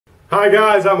Hi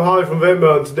guys, I'm Harley from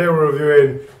Vape and today we're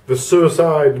reviewing the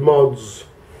Suicide Mods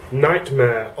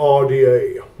Nightmare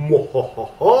RDA.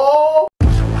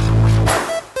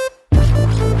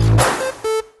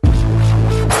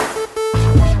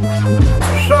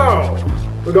 So,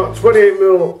 we've got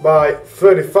 28mm by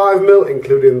 35mm,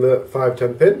 including the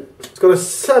 510 pin. It's got a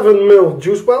 7mm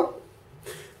juice well.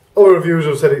 Other reviews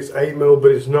have said it's 8mm,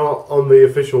 but it's not on the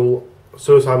official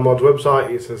Suicide Mods website.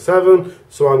 It says 7,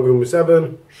 so I'm going with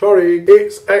 7. Sorry.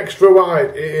 It's extra wide.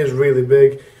 It is really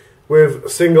big,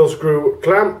 with single screw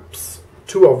clamps,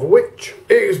 2 of which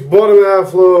it is bottom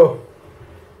airflow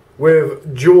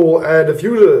with dual air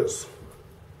diffusers.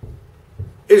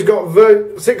 It's got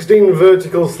 16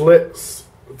 vertical slits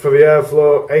for the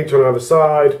airflow, 8 on either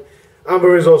side, and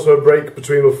there is also a break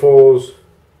between the 4s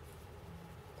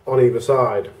on either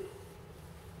side.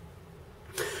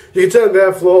 You can turn the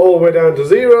airflow all the way down to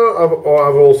 0 or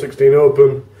have all 16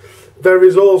 open. There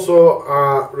is also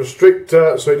a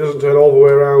restrictor so it doesn't turn all the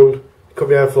way around. Cut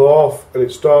the airflow off and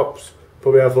it stops.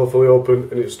 Put the airflow fully open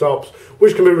and it stops,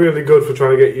 which can be really good for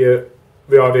trying to get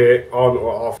the RDA on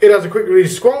or off. It has a quick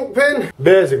release squonk pin.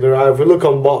 Basically, right, if we look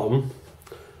on bottom,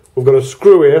 we've got a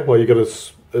screw here where you've got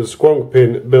a squonk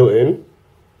pin built in.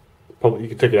 Probably you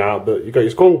can take it out, but you've got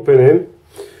your squonk pin in.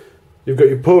 You've got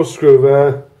your post screw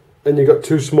there. And you've got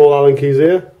 2 small Allen keys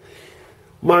here.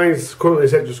 Mine's currently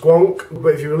set to squonk,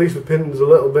 but if you release the pins a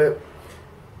little bit,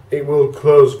 it will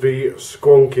close the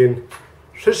squonking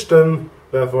system,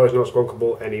 therefore it's not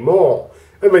squonkable anymore.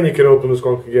 And then you can open the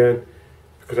squonk again,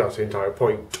 because that's the entire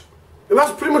point. And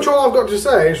that's pretty much all I've got to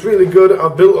say. It's really good.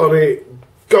 I've built on it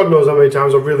God knows how many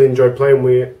times. I've really enjoyed playing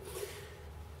with it.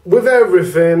 With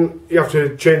everything, you have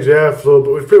to change the airflow,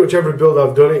 but with pretty much every build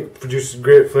I've done, it produces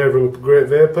great flavour and great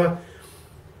vapour.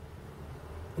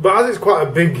 But as it's quite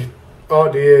a big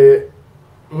RDA,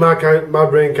 my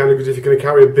brain kind of goes, if you're going to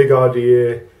carry a big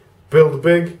RDA, build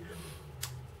big.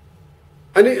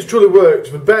 And it's truly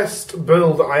worked. The best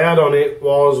build I had on it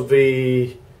was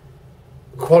the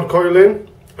quad coiling,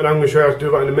 and I'm going to show you how to do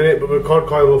that in a minute, but the quad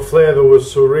coil flavour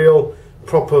was surreal,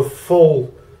 proper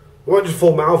full, not just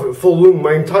full mouth, full lung,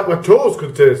 my toes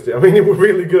could taste it. I mean, it was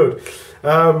really good. So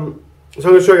I'm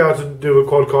going to show you how to do the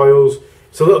quad coils.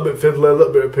 It's a little bit fiddly, a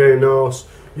little bit of pain in the arse.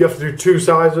 You have to do 2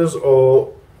 sizes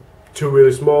or 2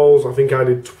 really smalls. I think I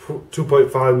did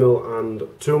 2.5mm and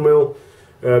 2mm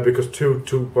because 2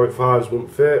 2.5s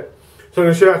wouldn't fit. So I'm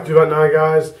going to show you how to do that now,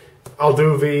 guys. I'll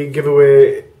do the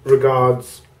giveaway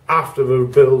regards after the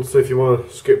build, so if you want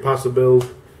to skip past the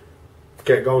build,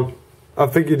 get gone. I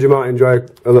figured you might enjoy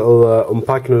a little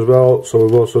unpacking as well, so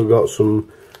we've also got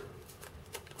some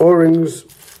O-rings,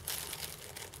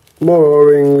 more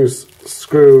O-rings,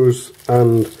 screws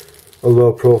and a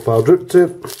low profile drip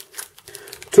tip,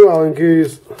 2 Allen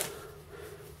keys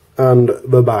and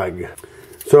the bag.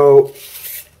 So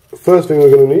first thing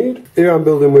we're going to need, here I'm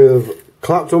building with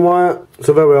Clapton wire,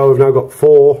 so there we are, we've now got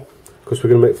 4 because we're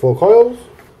going to make 4 coils.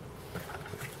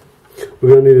 We're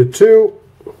going to need a 2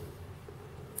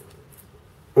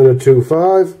 and a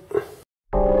 2.5.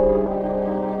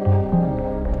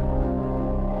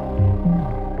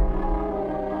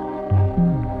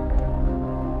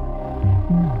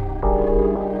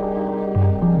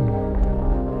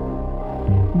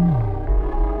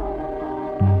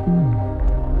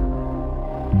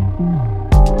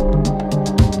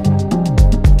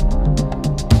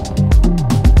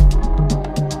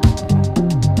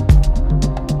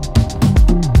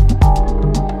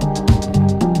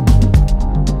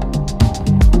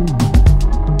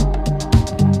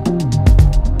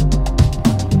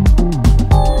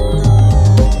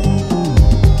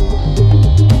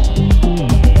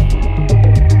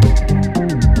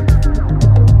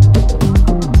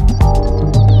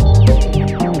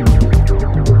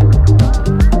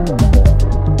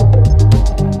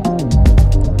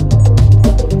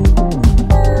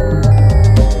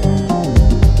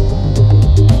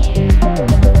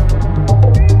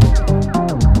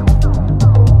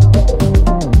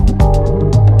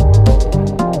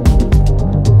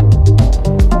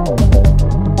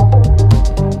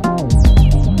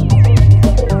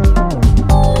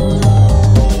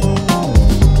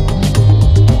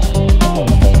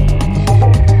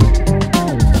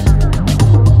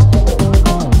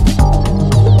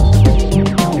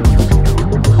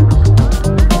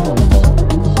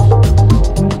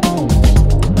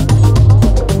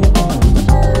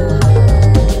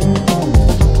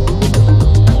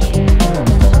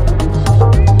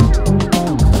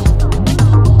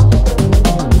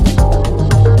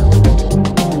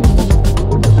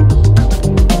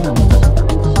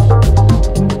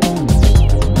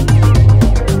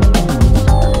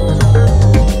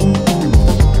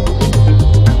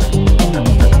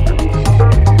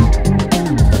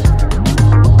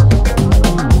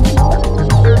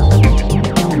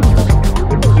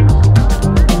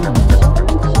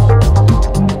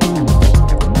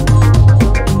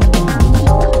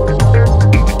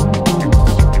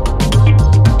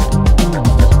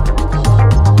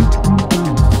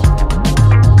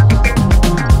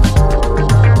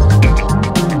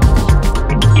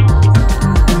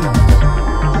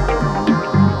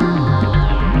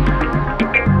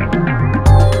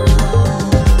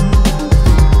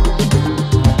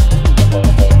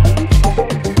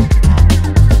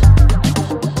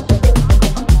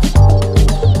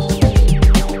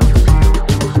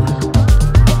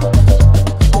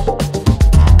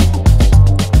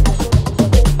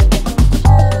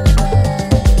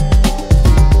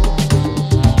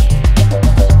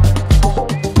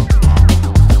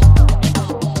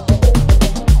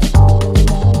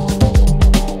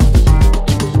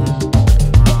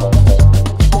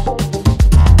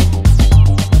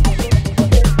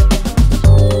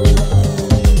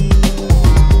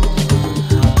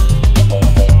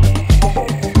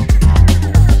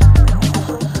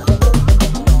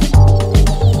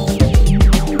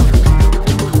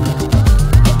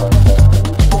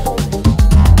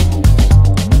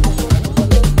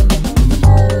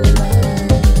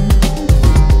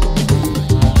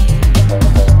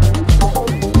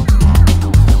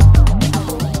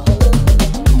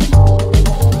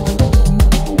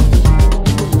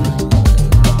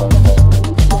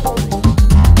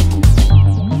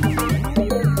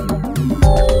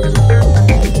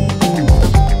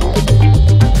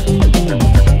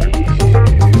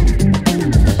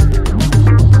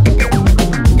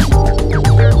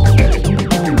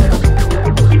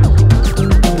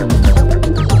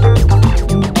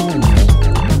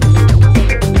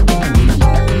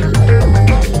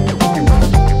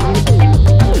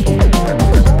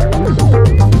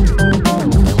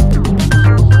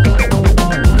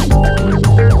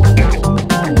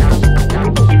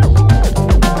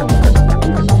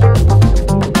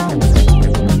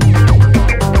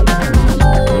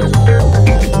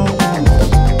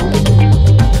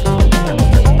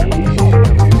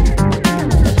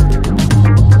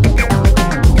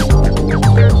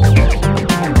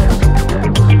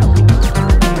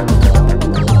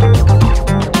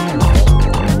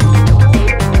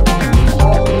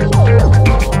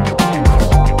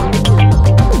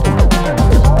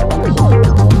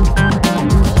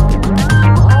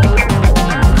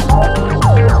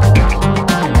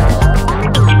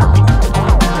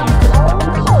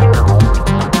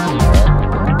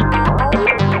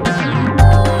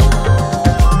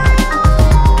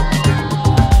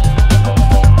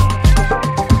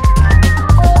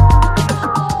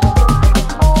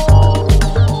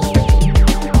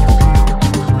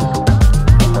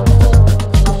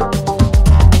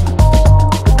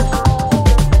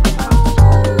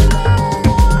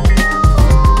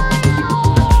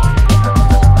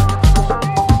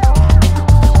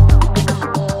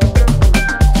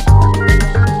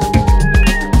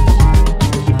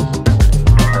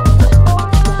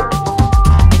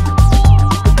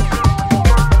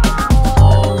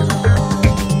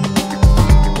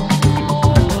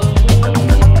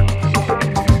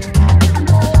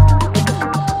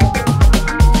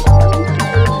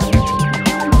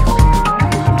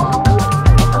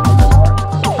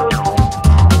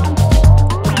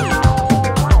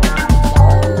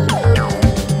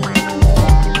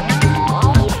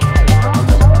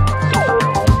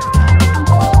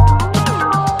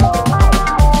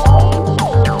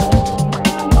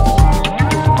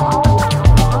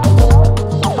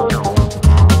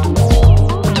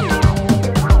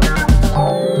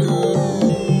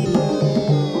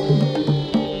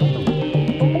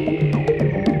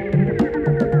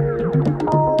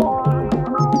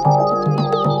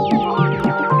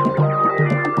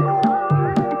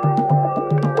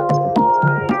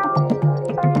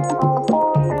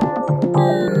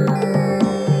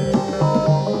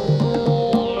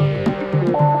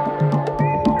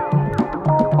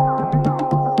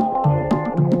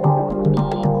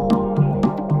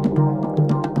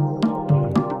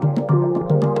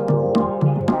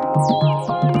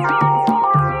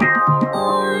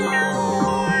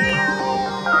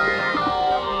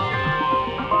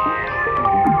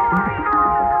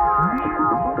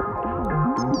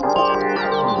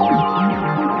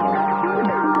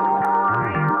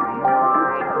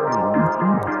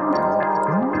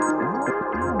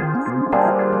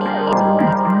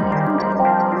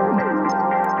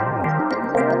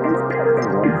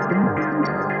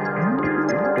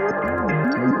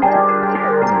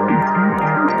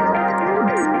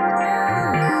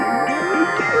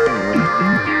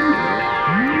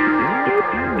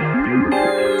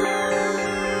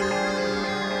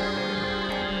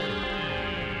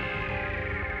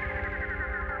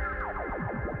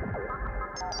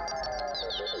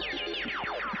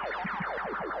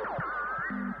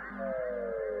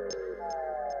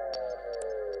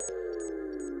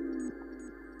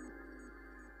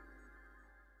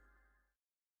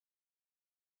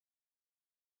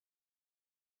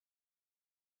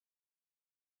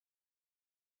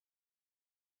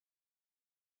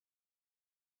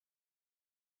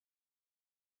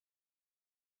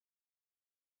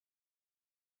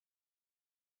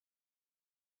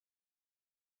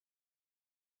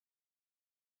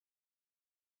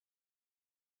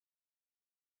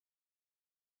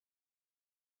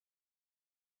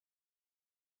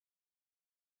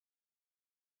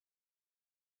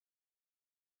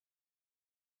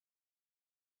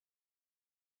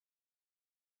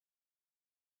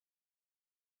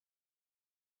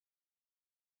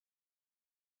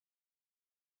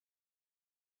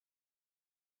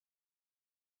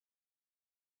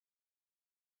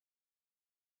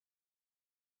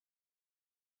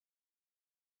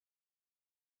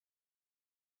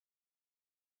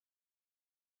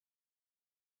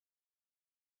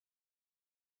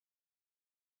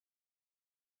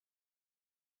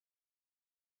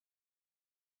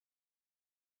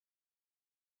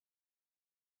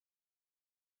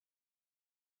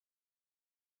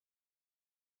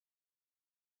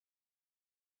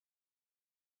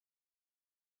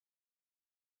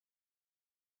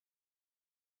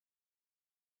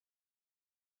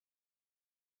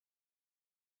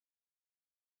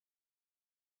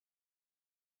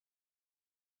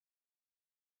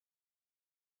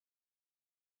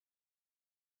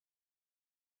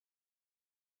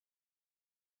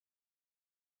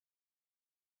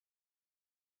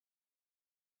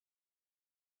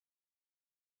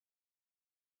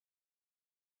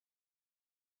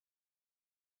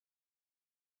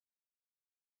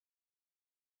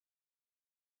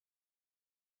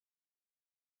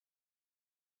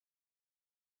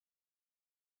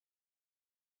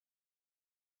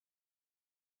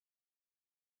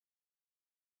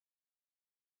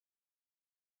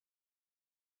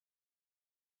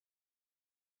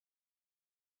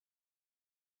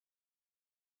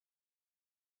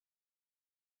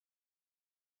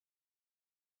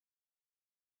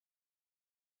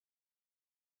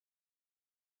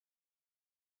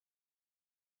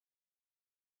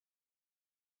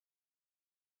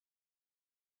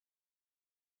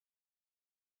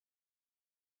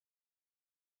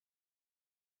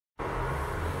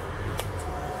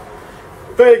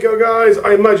 There you go, guys.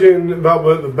 I imagine that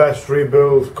weren't the best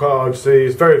rebuild. Quite hard to see.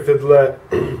 It's very fiddly.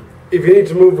 If you need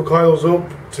to move the coils up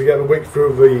to get the wick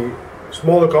through the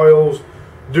smaller coils,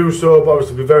 do so, but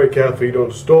obviously be very careful you don't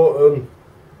distort them.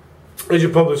 As you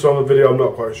probably saw in the video, I'm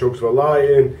not quite sure because of the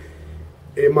lighting.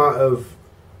 It might have...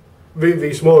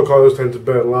 The smaller coils tend to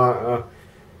burn lighter.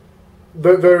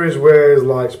 But there is ways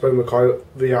like spreading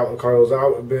the outer coils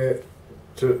out a bit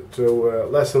to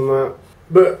lessen that.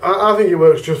 But I think it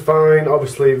works just fine.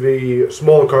 Obviously the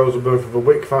smaller coils will burn through the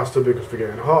wick faster because they're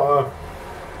getting hotter.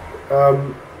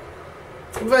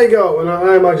 There you go, and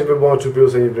I imagine there are one or two people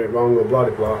saying you did it wrong or blah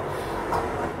blah blah.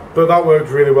 But that worked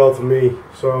really well for me,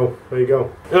 so there you go.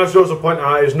 And I should also point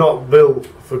out it's not built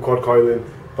for quad coiling,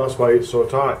 that's why it's so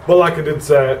tight. But like I did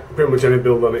say, pretty much any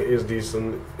build on it is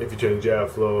decent. If you change the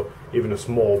airflow, even a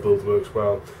small build works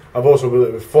well. I've also built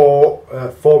it with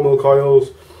 4mm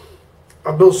coils.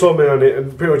 I've built so many on it,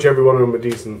 and pretty much every one of them are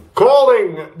decent.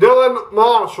 Calling Dylan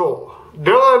Marshall.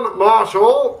 Dylan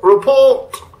Marshall,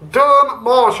 report. Dylan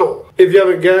Marshall. If you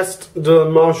haven't guessed,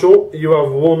 Dylan Marshall, you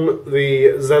have won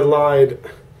the Z-Lide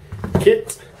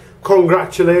kit.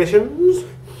 Congratulations.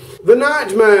 The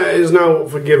Nightmare is now up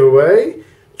for giveaway.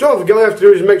 Don't forget, all you have to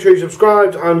do is make sure you're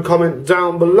subscribed and comment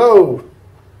down below.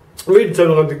 Read the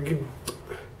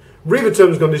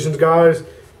terms and conditions, guys,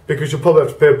 because you'll probably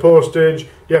have to pay postage,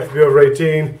 you have to be over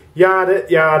 18, yada,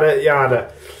 yada,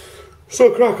 yada.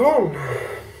 So crack on.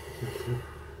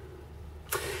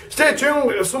 Stay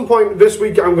tuned, at some point this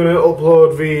week I'm going to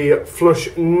upload the Flush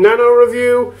Nano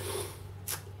review.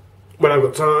 When I've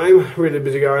got time, really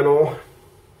busy guy and all.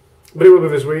 But it will be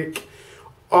this week.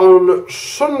 On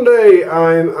Sunday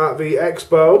I'm at the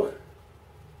Expo.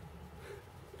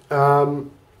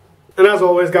 And as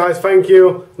always, guys, thank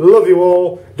you, love you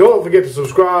all. Don't forget to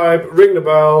subscribe, ring the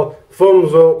bell,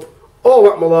 thumbs up, all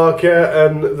that malarkey,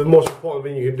 and the most important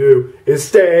thing you can do is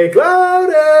stay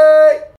cloudy!